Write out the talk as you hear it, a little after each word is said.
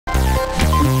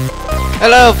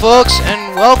Hello folks,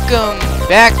 and welcome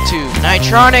back to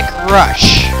Nitronic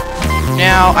Rush.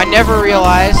 Now, I never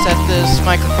realized that this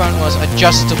microphone was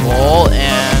adjustable,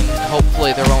 and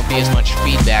hopefully there won't be as much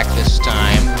feedback this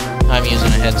time. I'm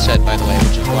using a headset, by the way,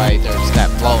 which is why there's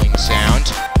that blowing sound.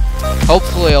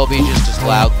 Hopefully it'll be just as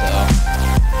loud, though.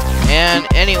 And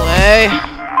anyway,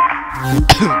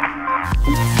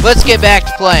 let's get back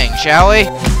to playing, shall we?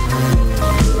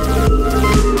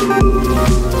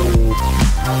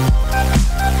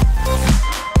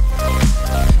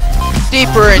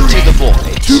 Deeper into the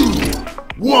void. 2,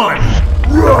 1,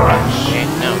 rush! Okay,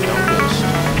 no, don't boost.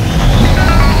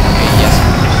 Okay, yes.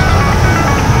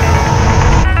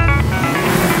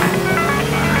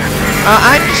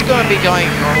 I'm just going to be going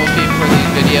normal speed for these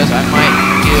videos. I might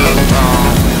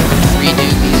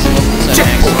redo these levels at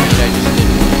max speed. I just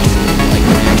didn't like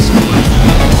max speed.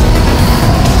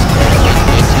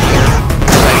 It's here.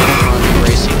 Because I didn't want to be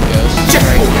racing ghosts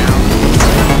right now.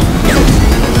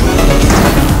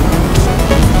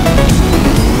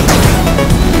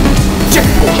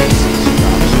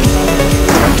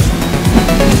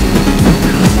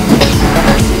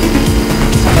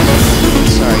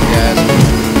 Sorry guys,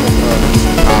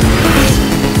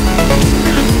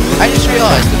 I just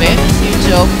realized the band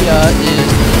Utopia is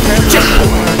incredibly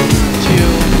similar to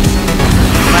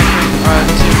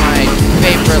my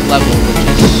favorite level,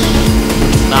 which is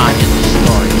not in the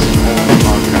story. It's an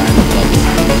old archive level.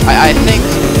 I think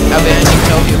Band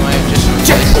Utopia might have just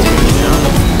replaced it, you know?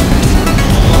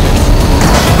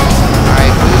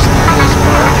 Alright, who's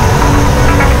word?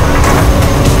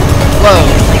 Whoa.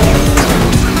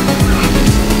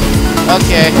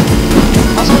 Okay.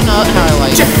 Also not how I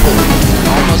like it.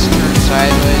 Almost turn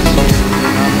sideways here.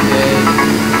 Okay.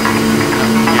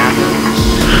 Nothing happens.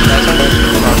 That's a question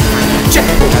about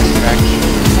that's traction.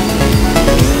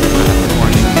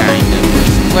 Warning, kind of.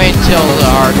 Wait until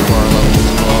the hardcore levels,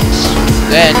 folks.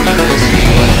 Then you will see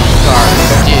what the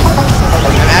cars do.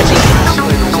 I'm actually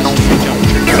purposely resisting a jump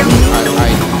trigger.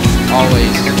 I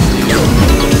always do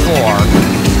before.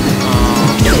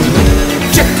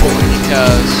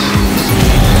 Because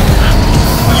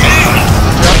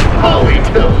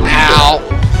ow!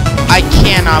 I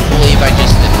cannot believe I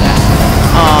just did that.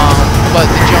 But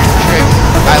the jump trick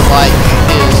I like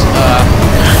is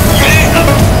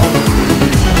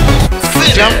the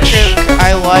jump trick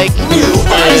I like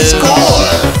is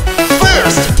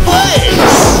first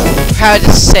place. How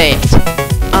to say it?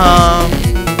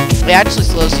 It actually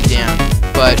slows you down,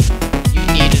 but you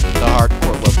need it in the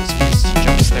hardcore levels because the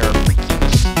jumps there are freaking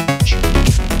huge.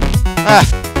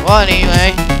 Well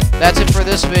anyway, that's it for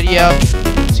this video.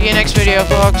 See you next video,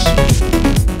 folks.